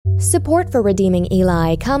Support for Redeeming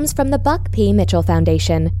Eli comes from the Buck P. Mitchell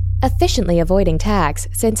Foundation, efficiently avoiding tax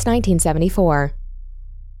since 1974.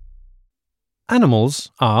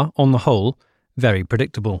 Animals are, on the whole, very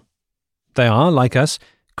predictable. They are, like us,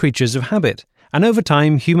 creatures of habit, and over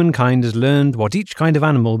time humankind has learned what each kind of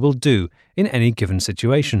animal will do in any given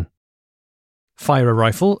situation. Fire a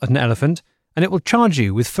rifle at an elephant, and it will charge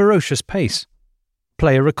you with ferocious pace.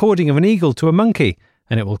 Play a recording of an eagle to a monkey,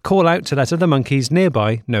 and it will call out to let other monkeys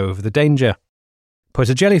nearby know of the danger. Put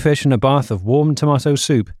a jellyfish in a bath of warm tomato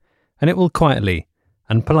soup, and it will quietly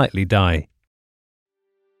and politely die.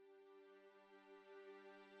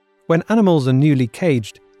 When animals are newly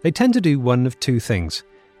caged, they tend to do one of two things.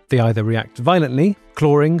 They either react violently,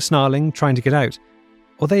 clawing, snarling, trying to get out,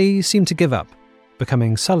 or they seem to give up,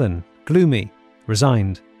 becoming sullen, gloomy,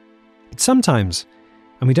 resigned. But sometimes,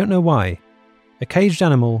 and we don't know why, a caged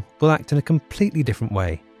animal will act in a completely different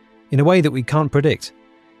way, in a way that we can't predict.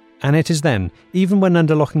 And it is then, even when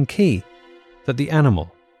under lock and key, that the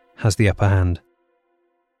animal has the upper hand.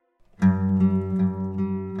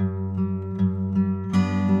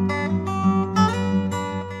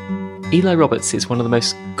 Eli Roberts is one of the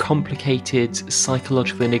most complicated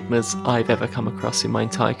psychological enigmas I've ever come across in my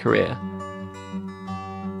entire career.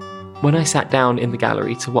 When I sat down in the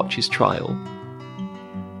gallery to watch his trial,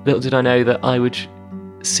 little did I know that I would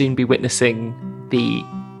soon be witnessing the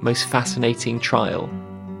most fascinating trial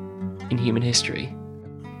in human history.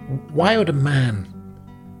 Why would a man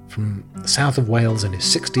from the south of Wales in his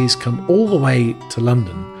 60s come all the way to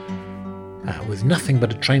London with nothing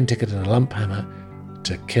but a train ticket and a lump hammer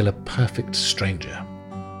to kill a perfect stranger?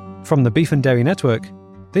 From the Beef and Dairy Network,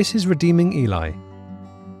 this is Redeeming Eli,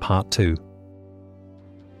 Part 2.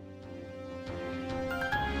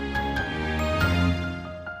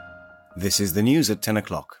 This is the news at 10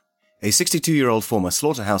 o'clock. A 62-year-old former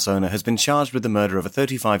slaughterhouse owner has been charged with the murder of a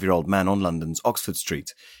 35-year-old man on London's Oxford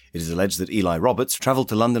Street. It is alleged that Eli Roberts travelled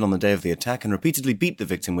to London on the day of the attack and repeatedly beat the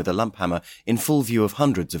victim with a lump hammer in full view of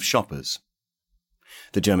hundreds of shoppers.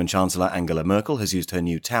 The German Chancellor Angela Merkel has used her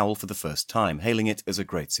new towel for the first time, hailing it as a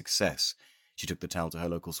great success. She took the towel to her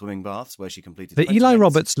local swimming baths, where she completed... The Eli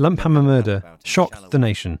Roberts lump hammer murder shocked the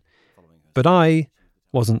nation. But I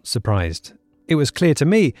wasn't surprised. It was clear to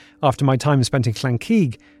me, after my time spent in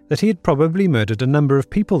Llanquig, that he had probably murdered a number of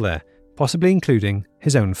people there, possibly including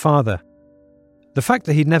his own father. The fact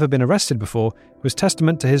that he'd never been arrested before was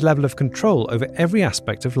testament to his level of control over every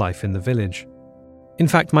aspect of life in the village. In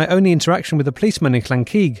fact, my only interaction with a policeman in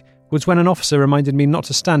Llanquig was when an officer reminded me not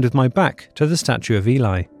to stand with my back to the statue of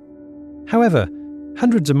Eli. However,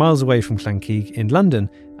 hundreds of miles away from Llanquig in London,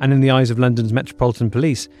 and in the eyes of London's Metropolitan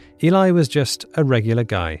Police, Eli was just a regular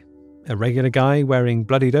guy. A regular guy wearing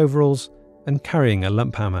bloodied overalls and carrying a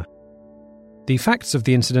lump hammer. The facts of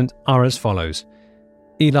the incident are as follows.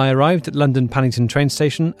 Eli arrived at London Paddington train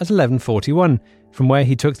station at 11:41, from where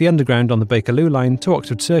he took the Underground on the Bakerloo line to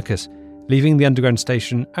Oxford Circus, leaving the Underground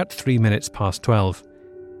station at 3 minutes past 12.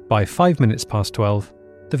 By 5 minutes past 12,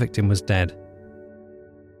 the victim was dead.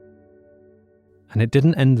 And it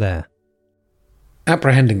didn't end there.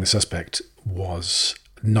 Apprehending the suspect was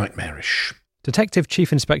nightmarish. Detective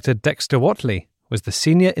Chief Inspector Dexter Watley was the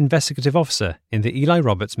senior investigative officer in the Eli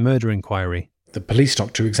Roberts murder inquiry. The police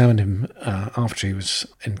doctor who examined him after he was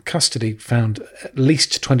in custody found at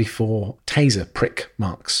least 24 taser prick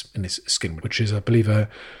marks in his skin, which is, I believe, a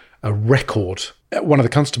record. One of the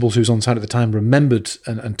constables who was on site at the time remembered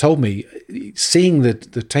and told me, seeing the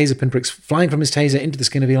taser pinpricks flying from his taser into the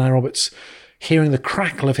skin of Eli Roberts, hearing the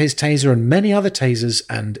crackle of his taser and many other tasers,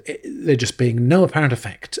 and there just being no apparent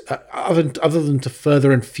effect other than to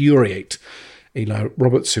further infuriate Eli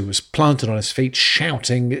Roberts, who was planted on his feet,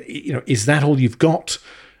 shouting, "Is that all you've got?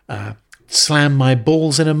 Slam my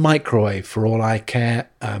balls in a microwave for all I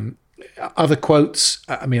care." Other quotes,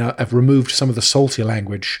 I've removed some of the saltier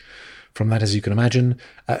language from that, as you can imagine.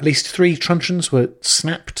 At least 3 truncheons were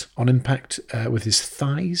snapped on impact with his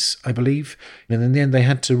thighs, I believe. And in the end, they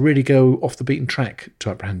had to really go off the beaten track to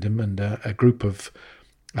apprehend him. And a group of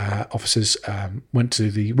officers went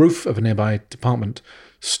to the roof of a nearby department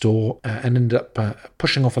store and ended up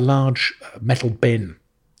pushing off a large metal bin.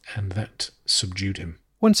 And that subdued him.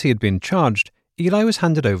 Once he had been charged, Eli was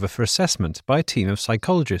handed over for assessment by a team of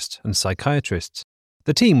psychologists and psychiatrists.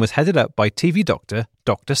 The team was headed up by TV doctor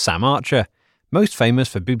Dr. Sam Archer, most famous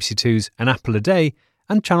for BBC Two's An Apple a Day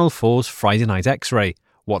and Channel 4's Friday Night X-Ray,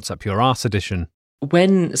 What's Up Your Arse edition.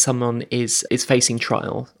 When someone is facing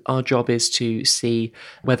trial, our job is to see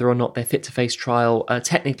whether or not they're fit to face trial,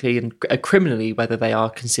 technically and criminally, whether they are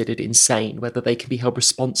considered insane, whether they can be held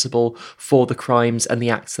responsible for the crimes and the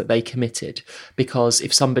acts that they committed. Because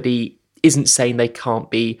if somebody isn't saying they can't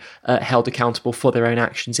be held accountable for their own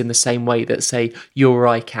actions in the same way that, say, you or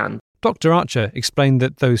I can. Dr. Archer explained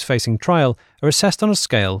that those facing trial are assessed on a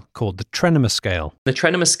scale called the Trenema scale. The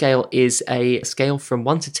Trenema scale is a scale from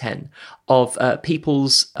 1 to 10 of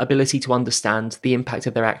people's ability to understand the impact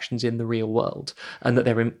of their actions in the real world, and that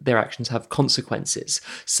their actions have consequences.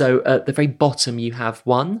 So at the very bottom, you have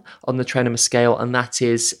 1 on the Trenema scale, and that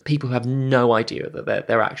is people who have no idea that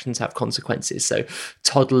their actions have consequences. So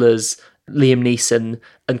toddlers, Liam Neeson,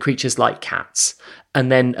 and creatures like cats. And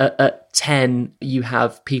then at 10, you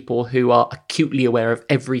have people who are acutely aware of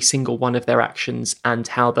every single one of their actions and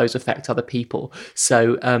how those affect other people.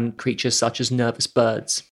 So creatures such as nervous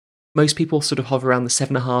birds. Most people sort of hover around the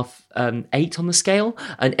 7.5, 8 on the scale,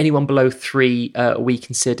 and anyone below 3 we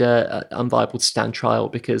consider unviable to stand trial,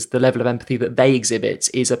 because the level of empathy that they exhibit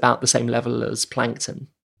is about the same level as plankton.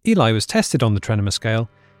 Eli was tested on the Trenema scale,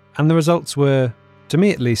 and the results were, to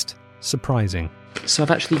me at least, surprising. So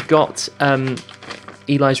I've actually got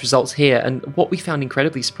Eli's results here, and what we found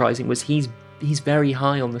incredibly surprising was he's very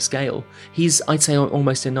high on the scale. He's, I'd say,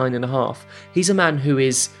 almost a 9.5. He's a man who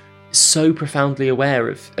is so profoundly aware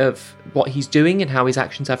of what he's doing and how his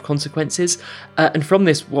actions have consequences. And from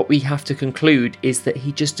this, what we have to conclude is that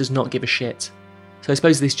he just does not give a shit. So I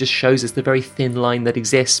suppose this just shows us the very thin line that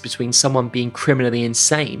exists between someone being criminally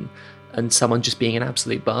insane and someone just being an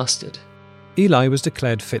absolute bastard. Eli was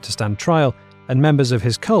declared fit to stand trial, and members of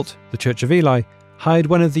his cult, the Church of Eli, hired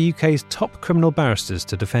one of the UK's top criminal barristers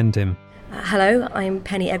to defend him. Hello, I'm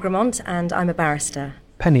Penny Egremont, and I'm a barrister.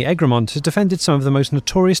 Penny Egremont has defended some of the most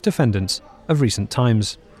notorious defendants of recent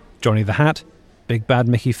times. Johnny the Hat, Big Bad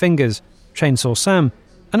Mickey Fingers, Chainsaw Sam,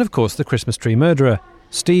 and of course the Christmas Tree Murderer,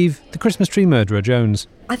 Steve, the Christmas Tree Murderer Jones.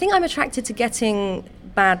 I think I'm attracted to getting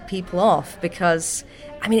bad people off because,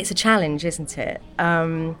 I mean, it's a challenge, isn't it?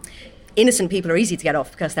 Innocent people are easy to get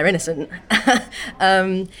off because they're innocent.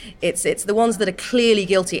 It's the ones that are clearly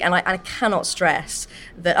guilty, and I cannot stress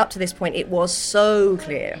that up to this point it was so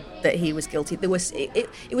clear that he was guilty.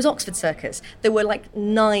 It was Oxford Circus. There were like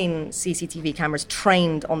 9 CCTV cameras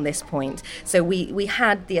trained on this point, so we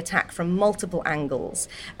had the attack from multiple angles.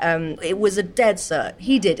 It was a dead cert.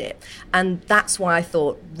 He did it, and that's why I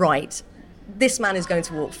thought, right, this man is going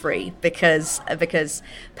to walk free because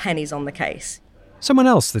Penny's on the case. Someone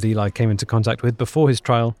else that Eli came into contact with before his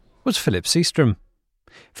trial was Philip Seastrom.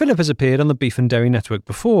 Philip has appeared on the Beef and Dairy Network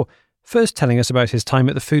before, first telling us about his time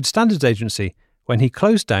at the Food Standards Agency when he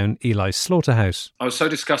closed down Eli's slaughterhouse. I was so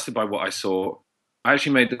disgusted by what I saw. I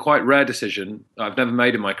actually made the quite rare decision I've never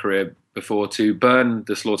made in my career before to burn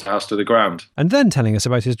the slaughterhouse to the ground. And then telling us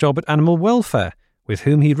about his job at Animal Welfare, with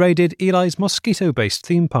whom he raided Eli's mosquito-based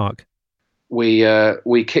theme park. We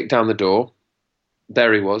kicked down the door.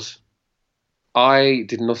 There he was. I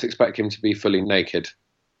did not expect him to be fully naked.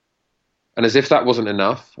 And as if that wasn't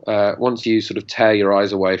enough, once you sort of tear your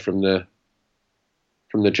eyes away from the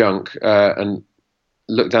junk and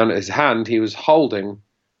look down at his hand, he was holding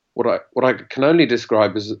what I can only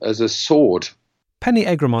describe as a sword. Penny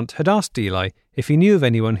Egremont had asked Eli if he knew of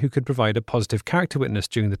anyone who could provide a positive character witness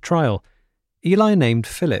during the trial. Eli named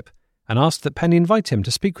Philip and asked that Penny invite him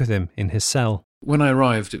to speak with him in his cell. When I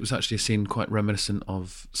arrived, it was actually a scene quite reminiscent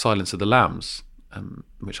of Silence of the Lambs,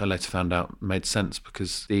 which I later found out made sense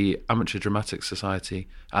because the Amateur Dramatic Society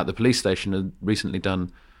at the police station had recently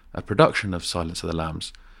done a production of Silence of the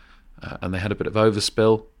Lambs, and they had a bit of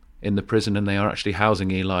overspill in the prison, and they are actually housing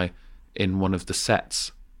Eli in one of the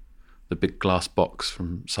sets, the big glass box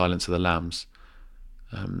from Silence of the Lambs.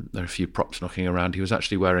 There are a few props knocking around. He was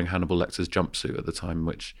actually wearing Hannibal Lecter's jumpsuit at the time,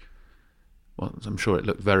 which, well, I'm sure it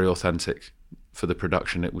looked very authentic. For the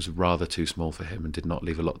production, it was rather too small for him and did not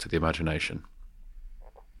leave a lot to the imagination.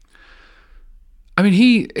 I mean,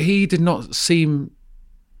 he did not seem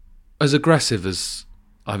as aggressive as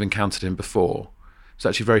I've encountered him before. He was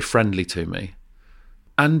actually very friendly to me.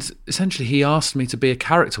 And essentially, he asked me to be a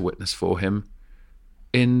character witness for him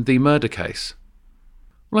in the murder case.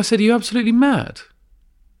 Well, I said, "Are you absolutely mad?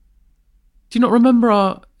 Do you not remember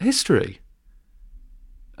our history?"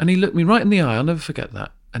 And he looked me right in the eye, I'll never forget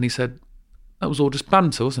that. And he said, "That was all just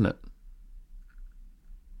banter, wasn't it?"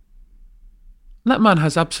 And that man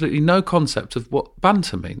has absolutely no concept of what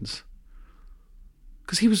banter means.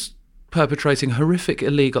 Because he was perpetrating horrific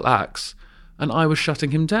illegal acts and I was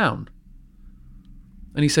shutting him down.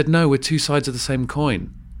 And he said, "No, we're two sides of the same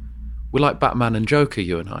coin. We're like Batman and Joker,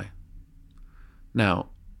 you and I." Now,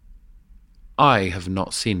 I have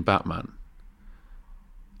not seen Batman.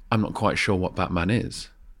 I'm not quite sure what Batman is,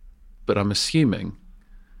 but I'm assuming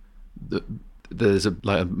that there's a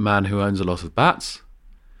man who owns a lot of bats,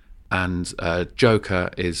 and Joker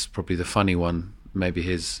is probably the funny one. Maybe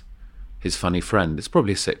his his funny friend. It's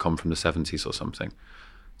probably a sitcom from the 70s or something.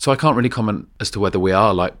 So I can't really comment as to whether we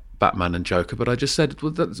are like Batman and Joker, but I just said,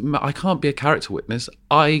 well, I can't be a character witness.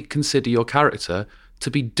 I consider your character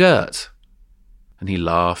to be dirt. And he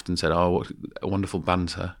laughed and said, oh, what a wonderful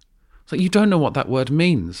banter. It's like, you don't know what that word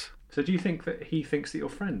means. So do you think that he thinks that you're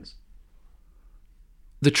friends?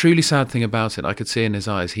 The truly sad thing about it, I could see in his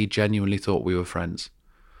eyes, he genuinely thought we were friends.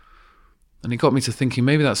 And it got me to thinking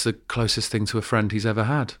maybe that's the closest thing to a friend he's ever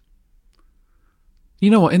had.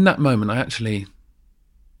 You know what, in that moment, I actually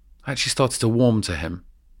started to warm to him.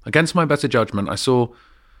 Against my better judgment, I saw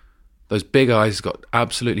those big eyes, got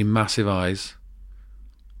absolutely massive eyes,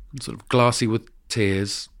 sort of glassy with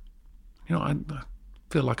tears. You know, I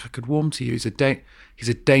feel like I could warm to you. He's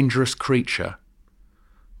a dangerous creature,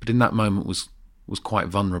 but in that moment was quite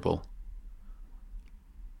vulnerable.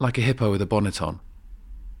 Like a hippo with a bonnet on.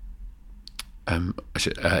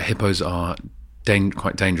 Hippos are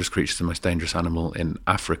quite dangerous creatures, the most dangerous animal in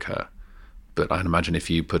Africa. But I'd imagine if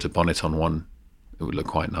you put a bonnet on one, it would look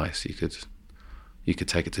quite nice. You could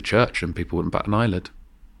take it to church and people wouldn't bat an eyelid.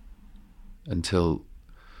 Until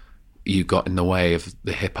you got in the way of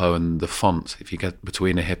the hippo and the font. If you get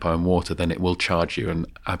between a hippo and water, then it will charge you and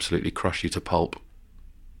absolutely crush you to pulp.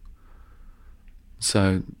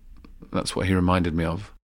 So that's what he reminded me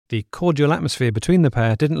of. The cordial atmosphere between the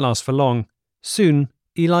pair didn't last for long. Soon,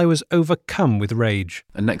 Eli was overcome with rage.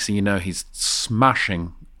 And next thing you know, he's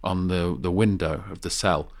smashing on the window of the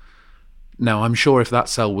cell. Now, I'm sure if that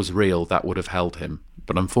cell was real, that would have held him.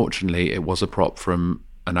 But unfortunately, it was a prop from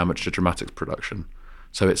an amateur dramatics production.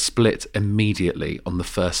 So it split immediately on the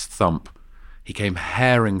first thump. He came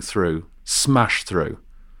herring through, smashed through.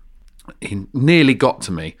 He nearly got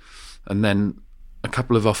to me. And then a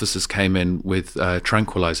couple of officers came in with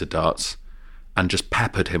tranquilizer darts and just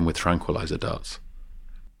peppered him with tranquilizer darts.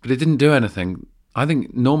 But it didn't do anything. I think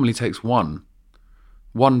it normally takes one.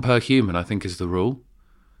 One per human, I think, is the rule.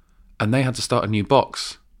 And they had to start a new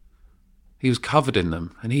box. He was covered in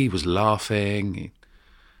them, and he was laughing.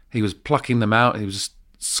 He was plucking them out. He was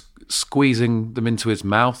squeezing them into his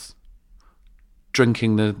mouth,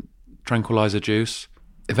 drinking the tranquilizer juice.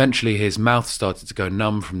 Eventually, his mouth started to go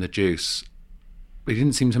numb from the juice. But he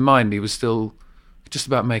didn't seem to mind. He was still just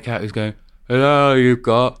about to make out. He was going, "Is that all you've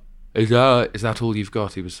got? Is that all you've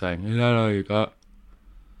got?" He was saying, "Is that all you've got?"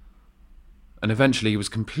 And eventually he was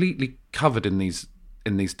completely covered in these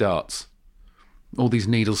darts. All these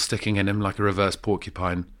needles sticking in him like a reverse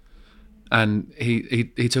porcupine. And he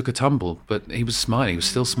took a tumble, but he was smiling. He was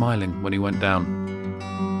still smiling when he went down.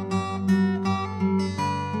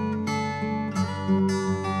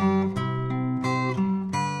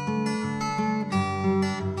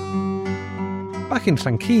 Back in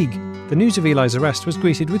Llanquig, the news of Eli's arrest was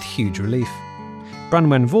greeted with huge relief.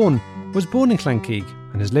 Branwen Vaughan was born in Llanquig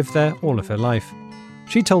and has lived there all of her life.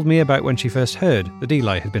 She told me about when she first heard that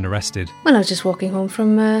Eli had been arrested. Well, I was just walking home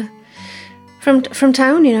from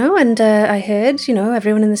town, and I heard,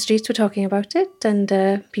 everyone in the streets were talking about it, and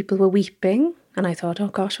people were weeping, and I thought, oh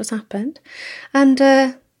gosh, what's happened? And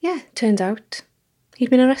turns out he'd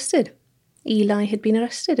been arrested. Eli had been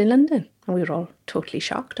arrested in London, and we were all totally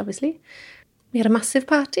shocked, obviously. We had a massive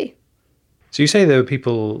party. So you say there were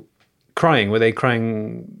people crying. Were they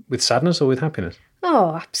crying with sadness or with happiness?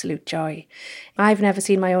 Oh, absolute joy. I've never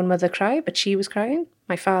seen my own mother cry, but she was crying.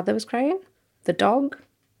 My father was crying. The dog.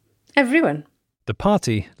 Everyone. The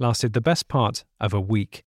party lasted the best part of a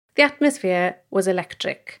week. The atmosphere was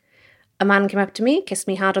electric. A man came up to me, kissed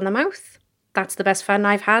me hard on the mouth. That's the best fun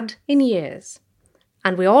I've had in years.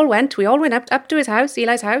 And we all went up to his house,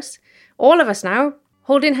 Eli's house. All of us now,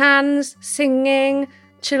 holding hands, singing,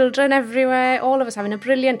 children everywhere, all of us having a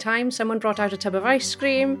brilliant time. Someone brought out a tub of ice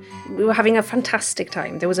cream. We were having a fantastic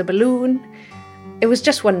time. There was a balloon. It was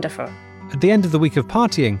just wonderful. At the end of the week of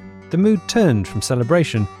partying, the mood turned from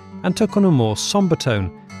celebration and took on a more sombre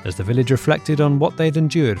tone as the village reflected on what they'd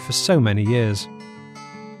endured for so many years.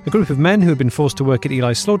 A group of men who had been forced to work at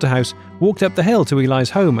Eli's slaughterhouse walked up the hill to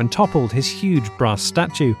Eli's home and toppled his huge brass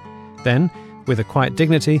statue. Then, with a quiet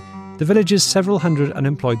dignity, the village's several hundred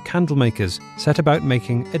unemployed candle makers set about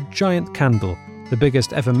making a giant candle, the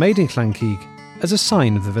biggest ever made in Llanquig, as a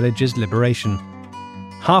sign of the village's liberation.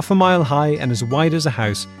 1/2 mile high and as wide as a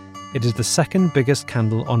house, it is the second biggest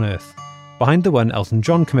candle on earth, behind the one Elton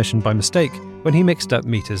John commissioned by mistake when he mixed up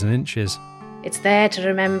metres and inches. It's there to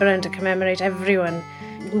remember and to commemorate everyone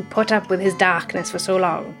who put up with his darkness for so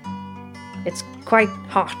long. It's quite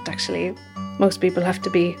hot, actually. Most people have to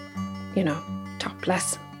be,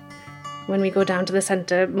 topless. When we go down to the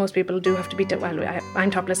centre, most people do have to be,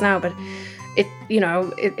 I'm topless now, but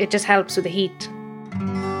it just helps with the heat.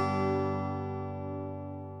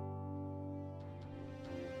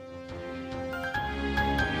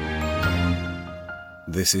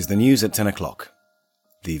 This is the news at 10 o'clock.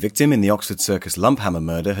 The victim in the Oxford Circus lumphammer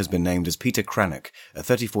murder has been named as Peter Crannock, a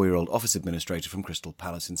 34-year-old office administrator from Crystal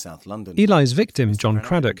Palace in South London. Eli's victim, John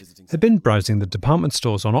Craddock, had been browsing the department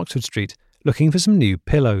stores on Oxford Street looking for some new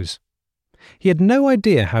pillows. He had no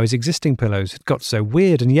idea how his existing pillows had got so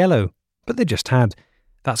weird and yellow, but they just had.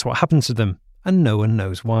 That's what happens to them, and no one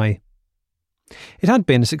knows why. It had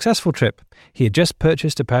been a successful trip. He had just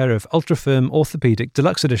purchased a pair of ultra-firm orthopaedic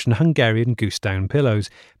deluxe edition Hungarian goose down pillows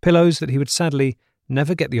that he would sadly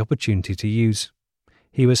never get the opportunity to use.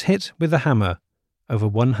 He was hit with a hammer over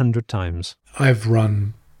 100 times. I've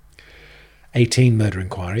run 18 murder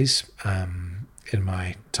inquiries in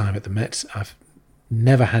my time at the Met. I've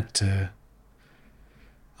never had to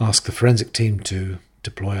ask the forensic team to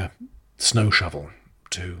deploy a snow shovel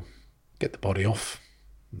to get the body off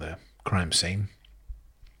the crime scene.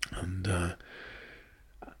 And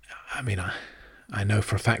I know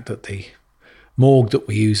for a fact that the morgue that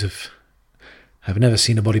we use have never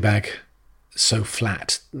seen a body bag so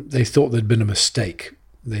flat. They thought there'd been a mistake.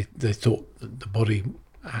 They thought that the body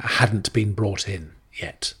hadn't been brought in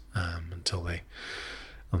yet until they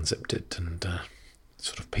unzipped it and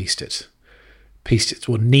sort of pieced it,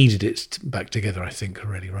 or kneaded it back together, I think,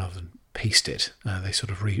 really, rather than pieced it. They sort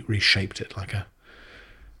of reshaped it like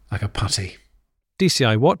a putty.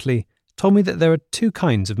 DCI Watley told me that there are two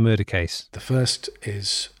kinds of murder case. The first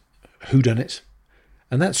is whodunit,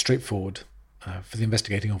 and that's straightforward. For the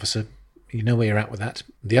investigating officer, you know where you're at with that.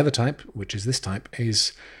 The other type, which is this type,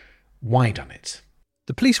 is why done it.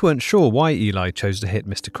 The police weren't sure why Eli chose to hit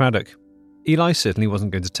Mr. Craddock. Eli certainly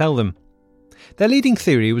wasn't going to tell them. Their leading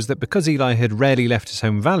theory was that because Eli had rarely left his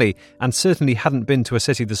home valley and certainly hadn't been to a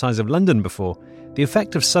city the size of London before, the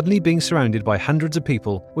effect of suddenly being surrounded by hundreds of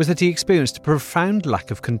people was that he experienced a profound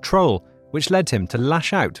lack of control, which led him to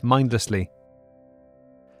lash out mindlessly.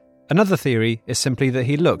 Another theory is simply that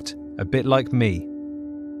he looked a bit like me.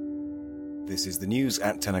 This is the news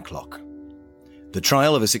at 10 o'clock. The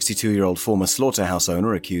trial of a 62-year-old former slaughterhouse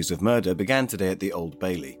owner accused of murder began today at the Old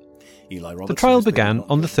Bailey. The trial began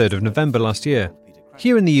on the 3rd of November last year.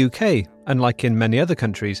 Here in the UK, unlike in many other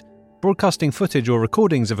countries, broadcasting footage or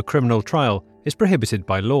recordings of a criminal trial is prohibited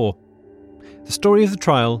by law. The story of the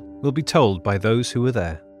trial will be told by those who were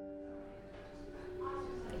there.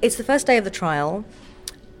 It's the first day of the trial.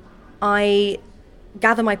 I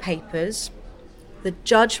gather my papers. The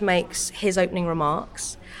judge makes his opening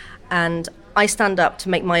remarks, and I stand up to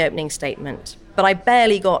make my opening statement. But I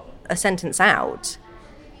barely got a sentence out,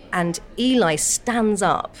 and Eli stands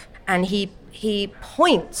up and he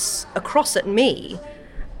points across at me,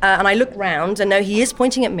 and I look round and no, he is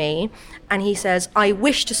pointing at me, and he says, "I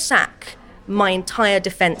wish to sack my entire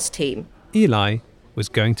defence team." Eli was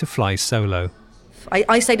going to fly solo.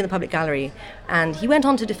 I stayed in the public gallery, and he went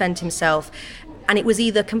on to defend himself, and it was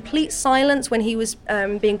either complete silence when he was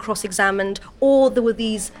being cross-examined, or there were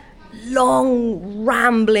these long,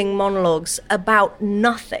 rambling monologues about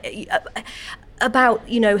nothing, about,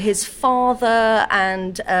 his father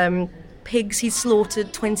and pigs he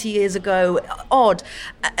slaughtered 20 years ago, odd.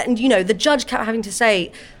 And, the judge kept having to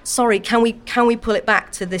say, "Sorry, can we pull it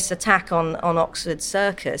back to this attack on Oxford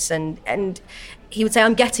Circus?" And he would say,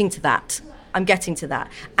 I'm getting to that.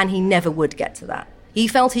 And he never would get to that. He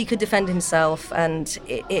felt he could defend himself, and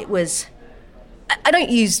it was... I don't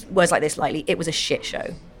use words like this lightly. It was a shit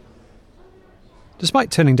show.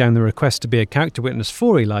 Despite turning down the request to be a character witness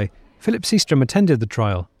for Eli, Philip Seastrom attended the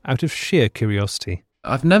trial out of sheer curiosity.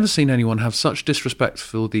 I've never seen anyone have such disrespect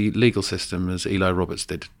for the legal system as Eli Roberts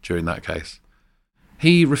did during that case.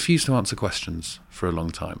 He refused to answer questions for a long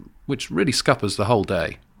time, which really scuppers the whole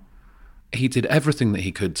day. He did everything that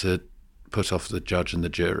he could to put off the judge and the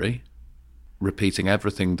jury, repeating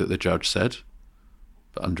everything that the judge said,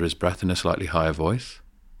 but under his breath in a slightly higher voice.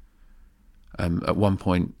 At one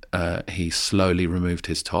point, he slowly removed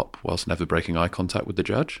his top whilst never breaking eye contact with the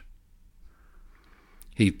judge.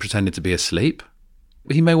 He pretended to be asleep.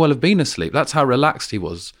 He may well have been asleep. That's how relaxed he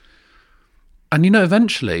was. And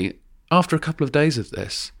eventually, after a couple of days of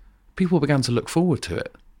this, people began to look forward to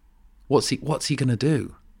it. What's he going to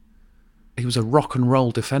do? He was a rock and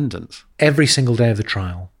roll defendant. Every single day of the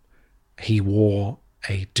trial, he wore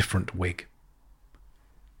a different wig.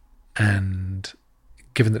 And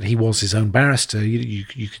given that he was his own barrister, you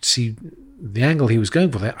could see the angle he was going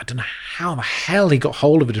for there. I don't know how the hell he got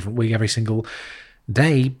hold of a different wig every single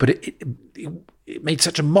day, but it made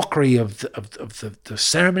such a mockery of the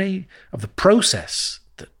ceremony, of the process,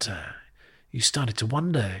 that you started to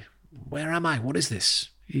wonder, where am I? What is this?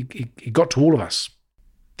 He got to all of us.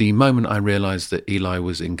 The moment I realised that Eli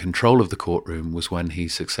was in control of the courtroom was when he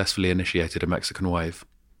successfully initiated a Mexican wave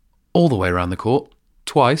all the way around the court,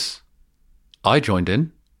 Twice, I joined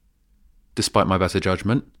in, despite my better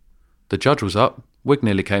judgment. The judge was up, wig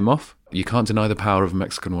nearly came off. You can't deny the power of a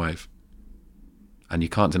Mexican wave. And you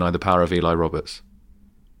can't deny the power of Eli Roberts.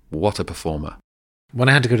 What a performer. When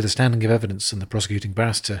I had to go to the stand and give evidence, and the prosecuting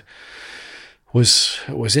barrister was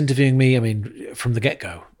interviewing me, I mean, from the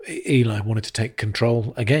get-go, Eli wanted to take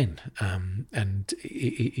control again, and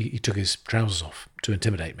he took his trousers off to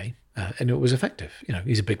intimidate me, and it was effective. You know,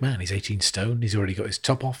 he's a big man. He's 18 stone. He's already got his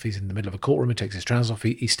top off. He's in the middle of a courtroom. He takes his trousers off.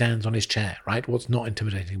 He stands on his chair, right? What's not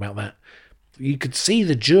intimidating about that? You could see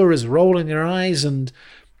the jurors rolling their eyes, and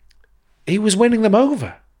he was winning them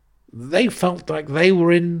over. They felt like they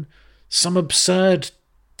were in some absurd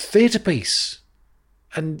theatre piece.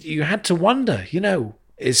 And you had to wonder, you know,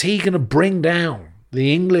 is he going to bring down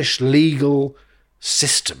the English legal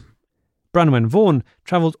system? Branwen Vaughan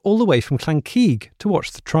travelled all the way from Llanquig to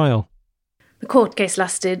watch the trial. The court case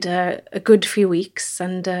lasted a good few weeks,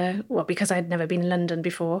 and because I'd never been in London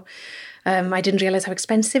before, I didn't realise how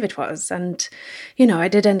expensive it was. And, you know, I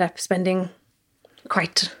did end up spending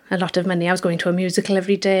quite a lot of money. I was going to a musical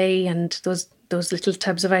every day, and those little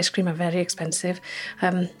tubs of ice cream are very expensive.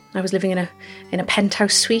 I was living in a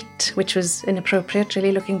penthouse suite, which was inappropriate,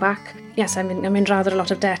 really, looking back. Yes, I'm in rather a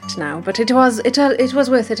lot of debt now, but it was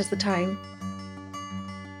worth it at the time.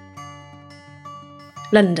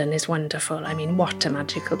 London is wonderful. I mean, what a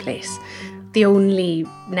magical place. The only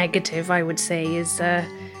negative, I would say, is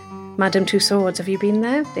Madame Tussauds. Have you been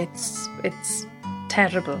there? It's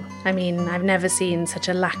terrible. I mean, I've never seen such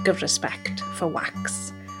a lack of respect for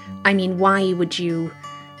wax. I mean, why would you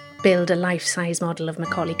build a life-size model of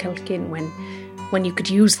Macaulay Culkin when you could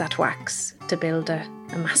use that wax to build a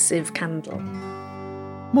massive candle?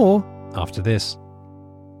 More after this.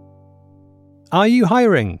 Are you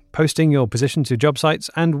hiring, posting your position to job sites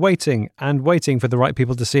and waiting for the right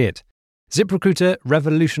people to see it? ZipRecruiter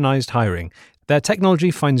revolutionised hiring. Their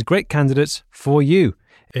technology finds great candidates for you.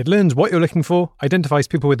 It learns what you're looking for, identifies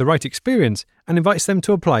people with the right experience, and invites them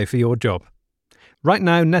to apply for your job. Right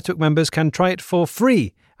now, Network members can try it for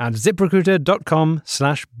free at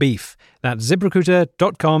ziprecruiter.com/beef. That's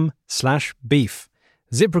ziprecruiter.com/beef.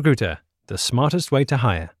 ZipRecruiter, the smartest way to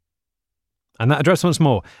hire. And that address once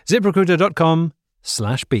more,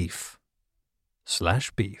 ziprecruiter.com/beef.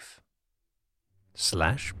 /beef.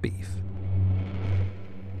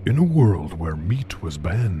 In a world where meat was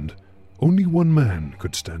banned, only one man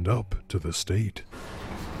could stand up to the state.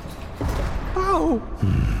 Oh!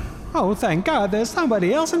 Oh, thank God there's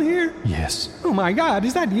somebody else in here. Yes. Oh my God,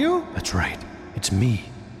 is that you? That's right. It's me,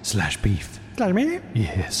 /beef. Me?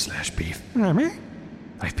 Yes, /beef. Me?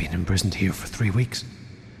 I've been imprisoned here for 3 weeks,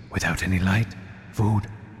 without any light, food,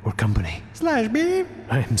 or company. /beef?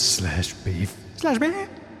 I'm /beef. /beef?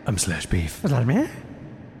 I'm /beef. Me?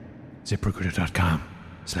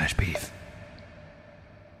 ZipRecruiter.com/beef.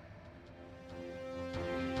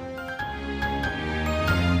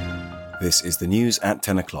 This is the news at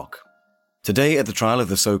 10 o'clock. Today, at the trial of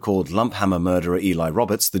the so-called lump hammer murderer Eli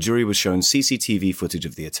Roberts, the jury was shown CCTV footage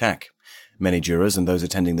of the attack. Many jurors and those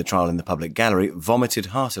attending the trial in the public gallery vomited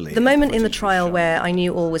heartily. The moment in the trial where I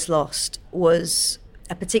knew all was lost was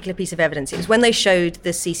a particular piece of evidence. It was when they showed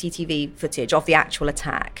the CCTV footage of the actual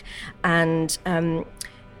attack. And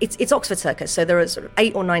it's Oxford Circus, so there are sort of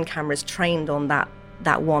 8 or 9 cameras trained on that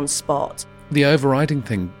one spot. The overriding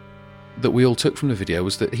thing that we all took from the video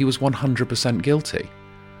was that he was 100% guilty.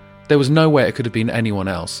 There was no way it could have been anyone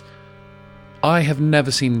else. I have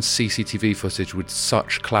never seen CCTV footage with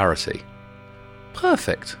such clarity.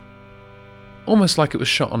 Perfect. Almost like it was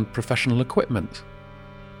shot on professional equipment.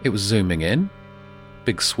 It was zooming in,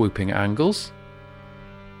 big swooping angles.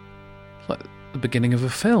 Like the beginning of a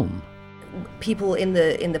film. People in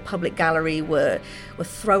the public gallery were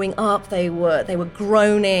throwing up. They were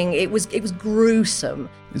groaning. It was gruesome.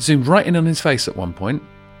 It zoomed right in on his face at one point.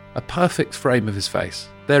 A perfect frame of his face.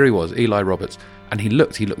 There he was, Eli Roberts, and he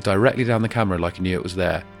looked directly down the camera like he knew it was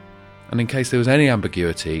there. And in case there was any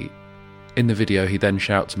ambiguity, in the video he then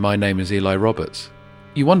shouts, "My name is Eli Roberts."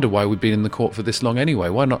 You wonder why we'd been in the court for this long anyway.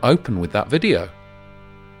 Why not open with that video?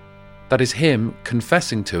 That is him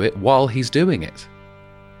confessing to it while he's doing it.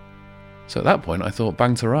 So at that point, I thought,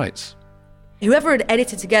 bang to rights. Whoever had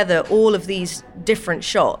edited together all of these different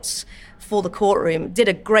shots for the courtroom did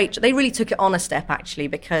a great job. They really took it on a step, actually,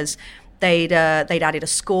 because they'd added a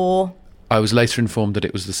score. I was later informed that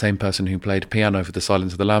it was the same person who played piano for the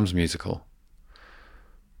Silence of the Lambs musical.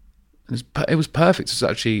 It was perfect. It was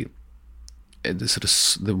actually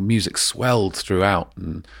the music swelled throughout,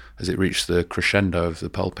 and as it reached the crescendo of the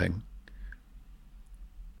pulping.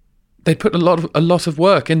 They put a lot of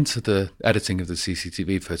work into the editing of the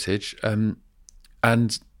CCTV footage, and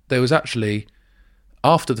And there was actually,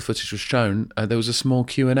 after the footage was shown, there was a small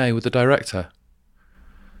Q&A with the director.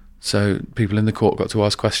 So people in the court got to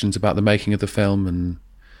ask questions about the making of the film and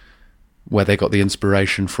where they got the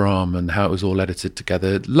inspiration from and how it was all edited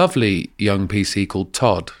together. Lovely young PC called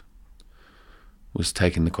Todd was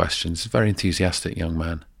taking the questions. A very enthusiastic young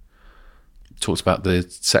man. Talks about the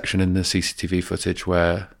section in the CCTV footage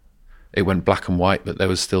where it went black and white, but there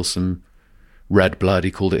was still some red blood.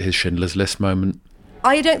 He called it his Schindler's List moment.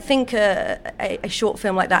 I don't think a short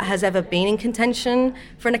film like that has ever been in contention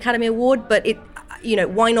for an Academy Award, but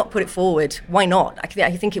why not put it forward? Why not?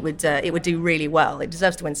 I think it would do really well. It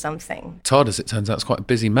deserves to win something. Todd, as it turns out, is quite a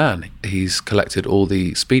busy man. He's collected all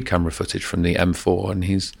the speed camera footage from the M4 and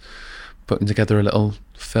he's putting together a little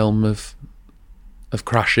film of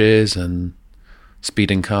crashes and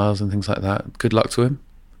speeding cars and things like that. Good luck to him.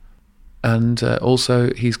 And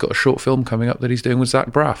also, he's got a short film coming up that he's doing with Zach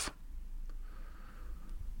Braff.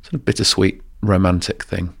 It's a bittersweet, romantic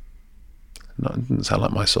thing. It doesn't sound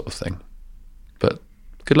like my sort of thing. But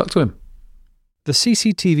good luck to him. The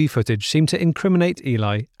CCTV footage seemed to incriminate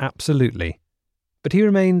Eli absolutely. But he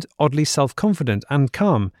remained oddly self-confident and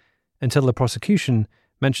calm until the prosecution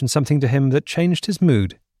mentioned something to him that changed his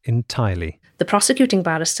mood entirely. The prosecuting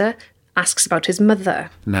barrister asks about his mother.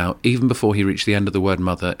 Now, even before he reached the end of the word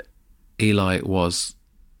mother, Eli was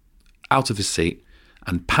out of his seat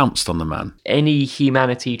and pounced on the man. Any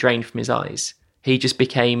humanity drained from his eyes. He just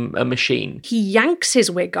became a machine. He yanks his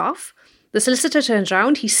wig off. The solicitor turns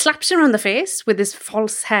round, he slaps him around the face with his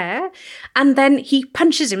false hair, and then he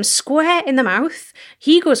punches him square in the mouth.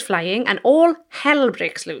 He goes flying, and all hell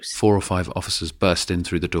breaks loose. 4 or 5 officers burst in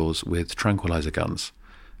through the doors with tranquilizer guns,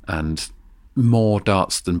 and more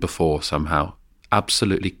darts than before somehow.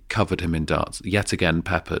 Absolutely covered him in darts, yet again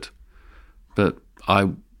peppered. But I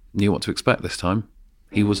knew what to expect this time.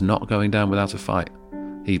 He was not going down without a fight.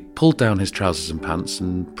 He pulled down his trousers and pants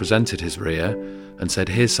and presented his rear and said,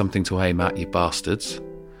 "Here's something to aim at, you bastards."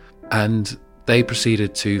 And they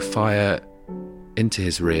proceeded to fire into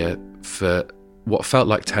his rear for what felt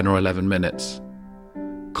like 10 or 11 minutes.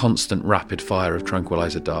 Constant rapid fire of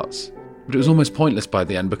tranquilizer darts. But it was almost pointless by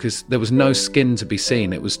the end because there was no skin to be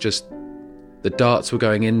seen. It was just the darts were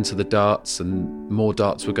going into the darts and more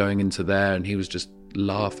darts were going into there, and he was just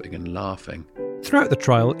laughing and laughing. Throughout the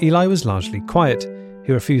trial, Eli was largely quiet.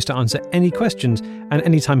 He refused to answer any questions, and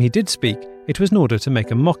any time he did speak, it was in order to make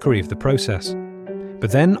a mockery of the process.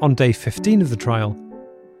 But then, on day 15 of the trial,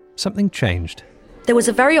 something changed. There was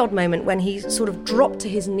a very odd moment when he sort of dropped to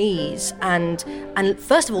his knees and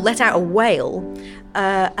first of all let out a wail,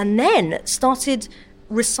 and then started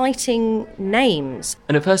reciting names.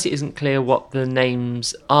 And at first it isn't clear what the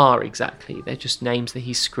names are exactly. They're just names that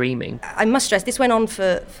he's screaming. I must stress, this went on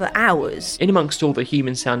for hours. In amongst all the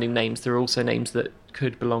human-sounding names, there are also names that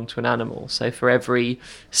could belong to an animal. So for every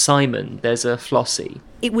Simon, there's a Flossie.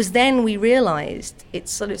 It was then we realised, it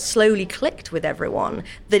sort of slowly clicked with everyone,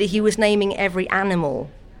 that he was naming every animal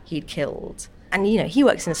he'd killed. And, he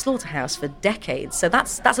works in a slaughterhouse for decades, so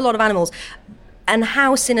that's a lot of animals. And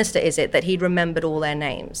how sinister is it that he'd remembered all their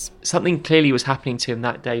names? Something clearly was happening to him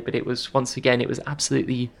that day, but it was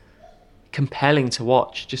absolutely compelling to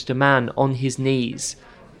watch. Just a man on his knees,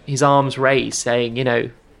 his arms raised, saying,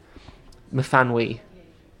 Mfanwi,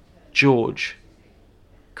 George,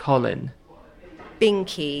 Colin,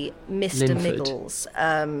 Binky, Mr. Linford, Miggles,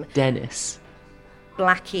 Dennis,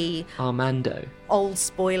 Blackie, Armando, Old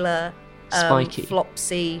Spoiler, Spiky,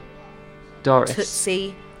 Flopsy, Doris,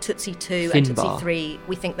 Tootsie 2 Finbar, and Tootsie 3.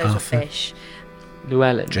 We think those Arthur, are fish.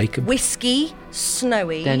 Llewellyn, Jacob, Whiskey,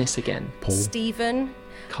 Snowy, Dennis again, Paul, Stephen,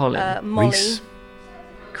 Colin, Molly, Reese,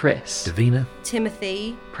 Chris, Davina,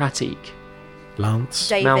 Timothy, Pratik, Lance,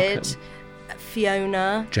 David, Malcolm,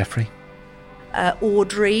 Fiona, Jeffrey,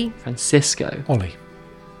 Audrey, Francisco, Ollie,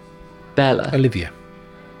 Bella, Olivia,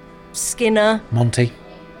 Skinner, Monty,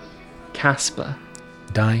 Casper.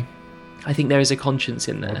 Di, I think there is a conscience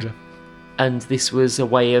in there. Roger, And this was a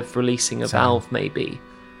way of releasing a valve, maybe.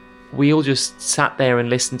 We all just sat there and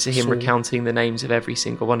listened to him Saul, recounting the names of every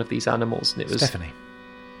single one of these animals, and it was Stephanie,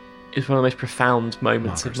 one of the most profound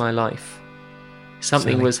moments of my life.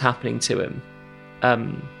 Something Sally, was happening to him.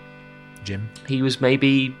 Jim, He was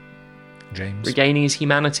maybe James, regaining his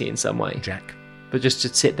humanity in some way. Jack, But just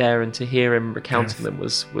to sit there and to hear him recounting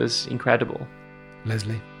Gareth, them was incredible.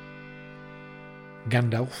 Leslie,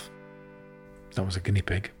 Gandalf. That was a guinea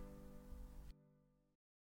pig.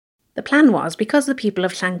 The plan was, because the people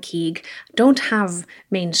of Llanquig don't have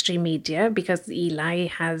mainstream media, because Eli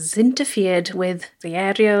has interfered with the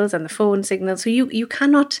aerials and the phone signals, so you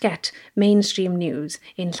cannot get mainstream news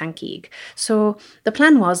in Llanquig. So the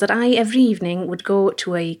plan was that I, every evening, would go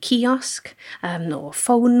to a kiosk or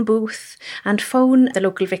phone booth and phone the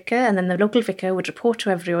local vicar, and then the local vicar would report to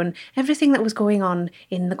everyone everything that was going on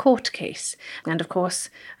in the court case. And of course,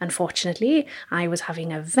 unfortunately, I was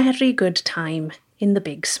having a very good time in the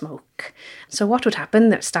big smoke. So what would happen?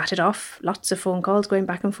 That started off lots of phone calls going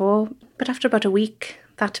back and forth, but after about a week,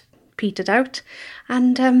 that petered out.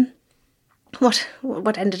 And what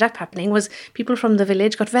ended up happening was people from the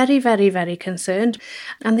village got very, very, very concerned,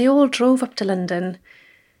 and they all drove up to London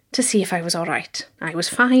to see if I was all right. I was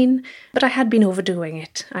fine, but I had been overdoing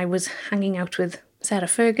it. I was hanging out with Sarah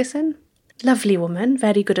Ferguson, lovely woman,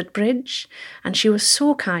 very good at bridge, and she was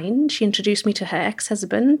so kind. She introduced me to her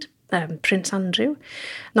ex-husband, Prince Andrew.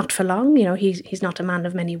 Not for long, he's not a man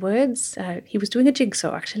of many words. He was doing a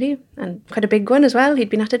jigsaw, actually, and quite a big one as well. He'd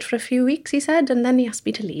been at it for a few weeks, he said, and then he asked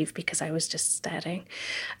me to leave because I was just staring.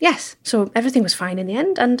 Yes, so everything was fine in the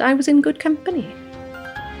end, and I was in good company.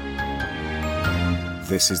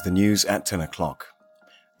 This is the news at 10 o'clock.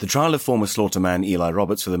 The trial of former slaughterman Eli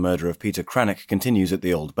Roberts for the murder of Peter Cranach continues at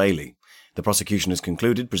the Old Bailey. The prosecution has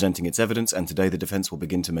concluded presenting its evidence, and today the defence will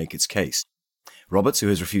begin to make its case. Roberts, who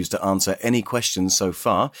has refused to answer any questions so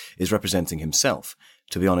far, is representing himself.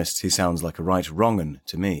 To be honest, he sounds like a right wrong-un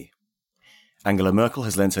to me. Angela Merkel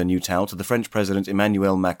has lent her new towel to the French President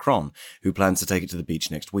Emmanuel Macron, who plans to take it to the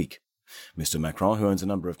beach next week. Mr. Macron, who owns a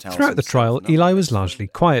number of towels... Throughout the trial, Eli was largely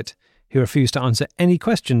quiet. He refused to answer any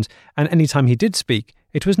questions, and any time he did speak,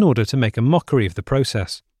 it was in order to make a mockery of the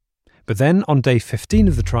process. But then, on day 15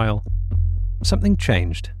 of the trial, something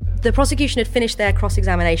changed. The prosecution had finished their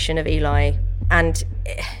cross-examination of Eli, and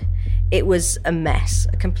it was a mess,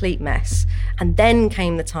 a complete mess. And then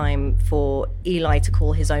came the time for Eli to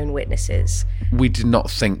call his own witnesses. We did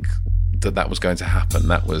not think that was going to happen.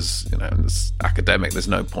 That was, it's academic. There's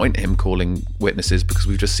no point in him calling witnesses because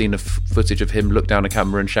we've just seen footage of him look down a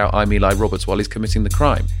camera and shout, "I'm Eli Roberts," while he's committing the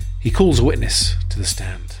crime. He calls a witness to the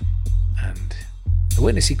stand, and the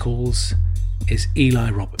witness he calls is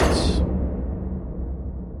Eli Roberts.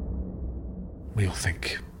 We all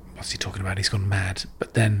think, what's he talking about? He's gone mad.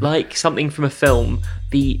 But then... like something from a film,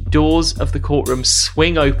 the doors of the courtroom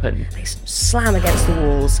swing open. They slam against the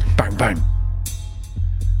walls. Bang, bang.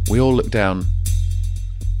 We all looked down.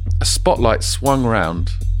 A spotlight swung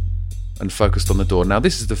round and focused on the door. Now,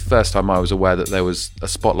 this is the first time I was aware that there was a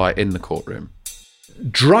spotlight in the courtroom.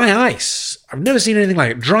 Dry ice. I've never seen anything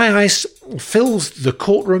like it. Dry ice fills the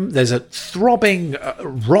courtroom. There's a throbbing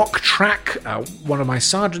rock track. One of my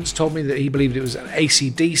sergeants told me that he believed it was an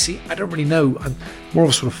AC/DC. I don't really know. I'm more of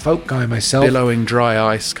a sort of folk guy myself. Billowing dry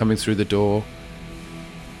ice coming through the door.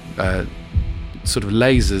 Sort of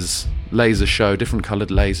laser show, different coloured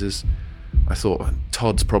lasers. I thought,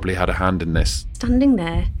 Todd's probably had a hand in this. Standing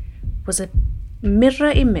there was a mirror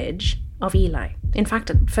image of Eli. In fact,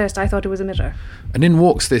 at first I thought it was a mirror. And in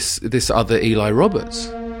walks this other Eli Roberts.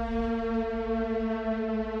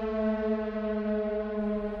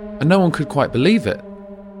 And no one could quite believe it.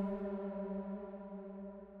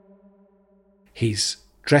 He's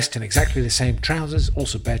dressed in exactly the same trousers,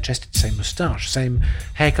 also bare-chested, same moustache, same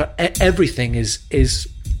haircut. Everything is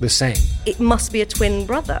the same. It must be a twin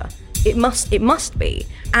brother. It must be.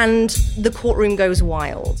 And the courtroom goes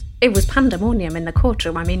wild. It was pandemonium in the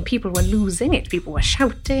courtroom. I mean, people were losing it. People were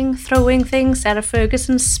shouting, throwing things. Sarah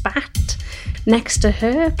Ferguson spat. Next to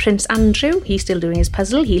her, Prince Andrew, he's still doing his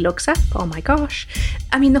puzzle. He looks up. Oh my gosh.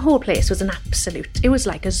 I mean, the whole place was an absolute... it was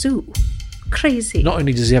like a zoo. Crazy. Not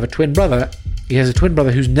only does he have a twin brother, he has a twin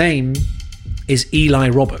brother whose name is Eli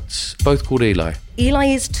Roberts. Both called Eli. Eli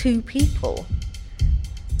is two people.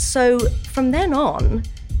 So from then on,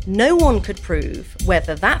 no one could prove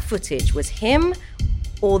whether that footage was him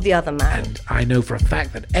or the other man. And I know for a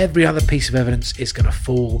fact that every other piece of evidence is going to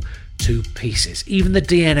fall to pieces. Even the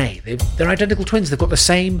DNA. They're identical twins. They've got the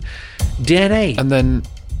same DNA. And then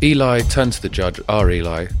Eli turned to the judge,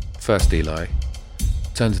 first Eli,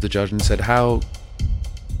 turned to the judge and said, "How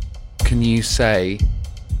can you say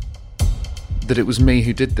that it was me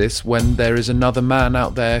who did this when there is another man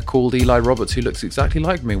out there called Eli Roberts who looks exactly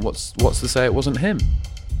like me? What's to say it wasn't him?"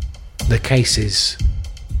 The case is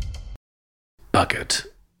buggered.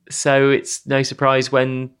 So it's no surprise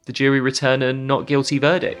when the jury return a not guilty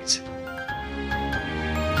verdict.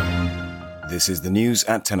 This is the news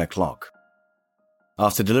at 10 o'clock.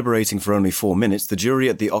 After deliberating for only 4 minutes, the jury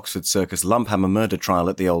at the Oxford Circus Lumphammer murder trial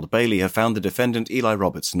at the Old Bailey have found the defendant Eli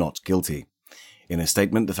Roberts not guilty. In a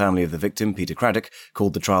statement, the family of the victim, Peter Craddock,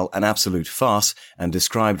 called the trial an absolute farce and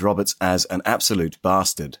described Roberts as an absolute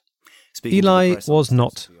bastard. Eli was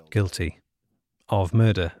not guilty. Of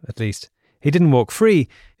murder, at least. He didn't walk free.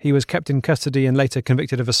 He was kept in custody and later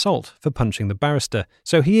convicted of assault for punching the barrister.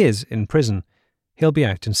 So he is in prison. He'll be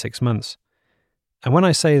out in 6 months. And when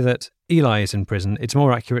I say that Eli is in prison, it's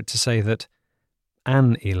more accurate to say that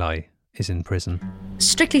an Eli is in prison.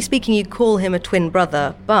 Strictly speaking, you'd call him a twin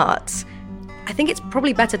brother, but I think it's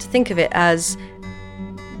probably better to think of it as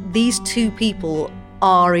these two people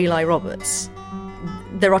are Eli Roberts.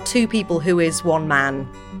 There are two people who is one man.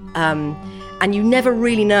 And you never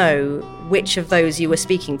really know which of those you were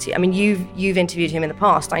speaking to. I mean, you've interviewed him in the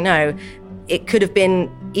past, I know. It could have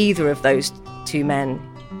been either of those two men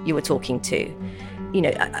you were talking to. You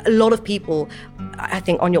know, a lot of people, I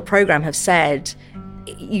think, on your programme have said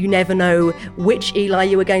you never know which Eli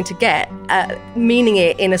you were going to get, meaning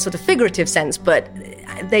it in a sort of figurative sense, but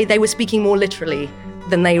they were speaking more literally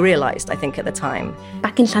than they realised, I think, at the time.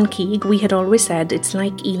 Back in Llankeig, we had always said it's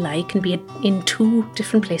like Eli can be in two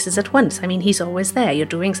different places at once. I mean, he's always there. You're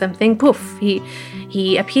doing something, poof,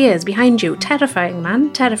 he appears behind you. Terrifying,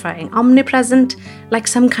 man, terrifying. Omnipresent, like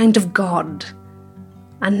some kind of god.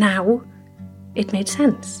 And now, it made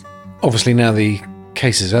sense. Obviously, now the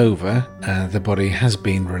case is over. The body has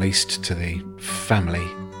been released to the family.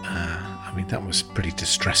 I mean, that was pretty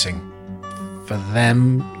distressing for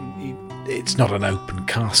them. It's not an open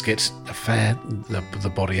casket affair. The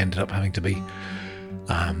body ended up having to be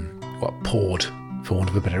poured, for want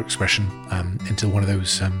of a better expression, into one of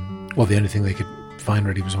those, the only thing they could find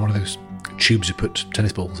really was one of those tubes you put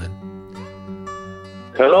tennis balls in.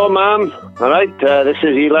 Hello, ma'am. All right, this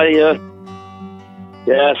is Eli.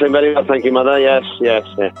 Yes, I'm very well, thank you, Mother. Yes.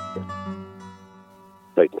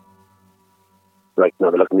 Right, now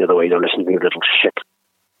they're looking the other way. Now listen to me, you little shit.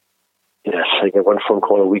 Yes, I get one phone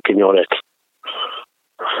call a week and you're it.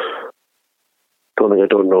 I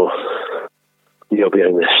don't know. You're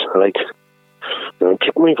behind this, alright? I'm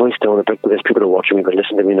keeping my voice down a bit because people are watching me, but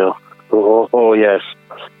listen to me now. Oh yes.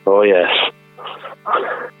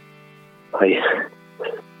 I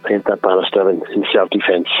hit that barrister in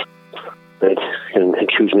self-defence. Right? And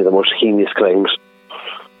accused me of the most heinous crimes.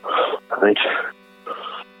 Right?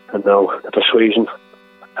 And now the persuasion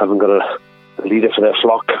haven't got a leader for their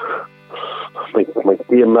flock. My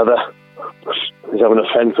dear mother is having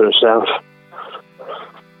a fend for herself.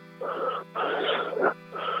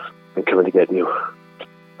 I'm coming to get you.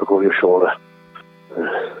 Look over your shoulder.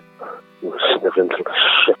 You sniveling little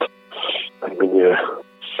shit. I've been here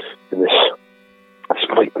in this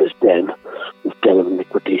viper's den, this den of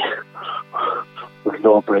iniquity, with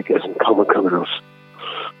lawbreakers and common criminals,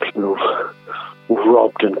 people who've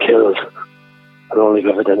robbed and killed, and all they've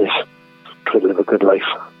ever done is try to live a good life.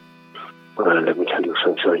 Well, let me tell you,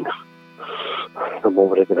 sunshine, the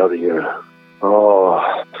moment I get out of here,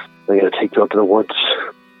 I'm going to take you out to the woods.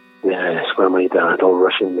 Yes, where my dad, old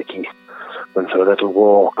Russian Mickey, went for a little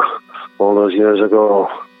walk all those years ago.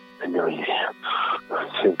 And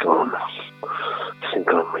think on,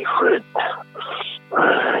 my friend.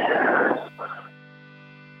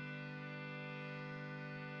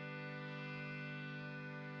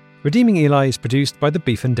 Redeeming Eli is produced by the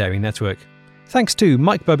Beef and Dairy Network. Thanks to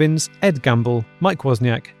Mike Bubbins, Ed Gamble, Mike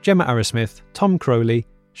Wozniak, Gemma Arrowsmith, Tom Crowley,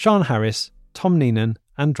 Sian Harries, Tom Neenan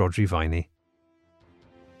and Rhodri Viney.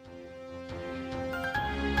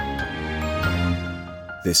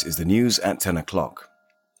 This is the news at 10 o'clock.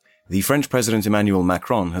 The French President Emmanuel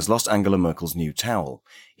Macron has lost Angela Merkel's new towel.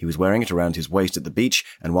 He was wearing it around his waist at the beach,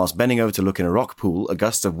 and whilst bending over to look in a rock pool, a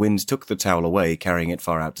gust of wind took the towel away, carrying it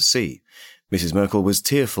far out to sea. Mrs. Merkel was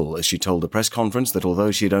tearful as she told the press conference that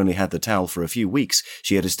although she had only had the towel for a few weeks,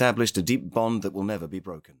 she had established a deep bond that will never be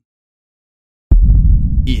broken.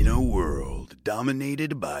 In a world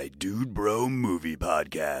dominated by Dude Bro movie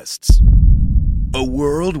podcasts. A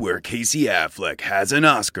world where Casey Affleck has an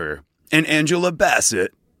Oscar and Angela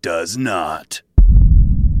Bassett does not.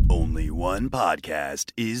 Only one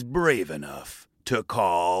podcast is brave enough to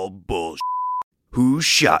call bullshit. Who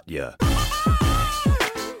Shot Ya?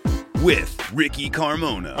 With Ricky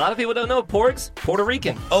Carmona. A lot of people don't know Porg's Puerto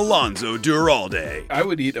Rican. Alonzo Duralde. I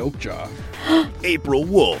would eat Oakjaw. April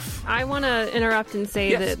Wolf. I want to interrupt and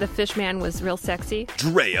say that the fish man was real sexy.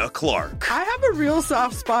 Drea Clark. I have a real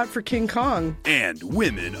soft spot for King Kong. And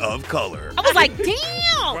women of color. I was like,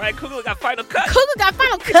 damn! Ryan Coogler got final cut.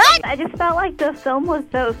 I just felt like the film was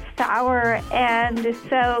so sour and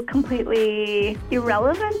so completely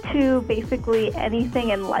irrelevant to basically anything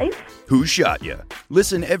in life. Who Shot Ya?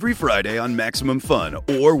 Listen every Friday on Maximum Fun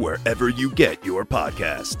or wherever you get your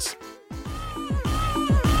podcasts.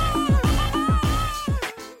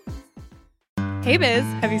 Hey Biz,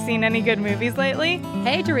 have you seen any good movies lately?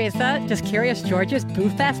 Hey Teresa, does Curious George's Boo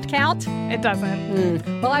Fest count? It doesn't.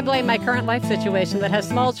 Well, I blame my current life situation that has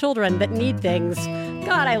small children that need things.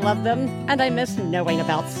 God, I love them, and I miss knowing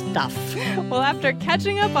about stuff. Well, after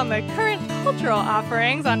catching up on the current cultural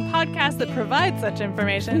offerings on podcasts that provide such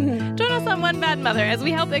information, join us on One Bad Mother as we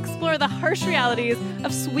help explore the harsh realities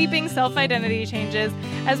of sweeping self-identity changes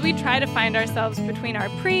as we try to find ourselves between our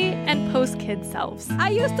pre- and post-kid selves. I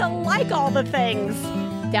used to like all the things.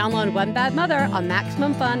 Download One Bad Mother on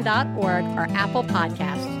MaximumFun.org or Apple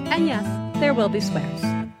Podcasts. And yes, there will be swears.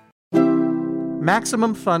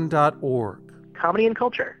 MaximumFun.org. Comedy and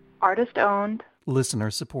culture. Artist owned. Listener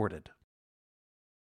supported.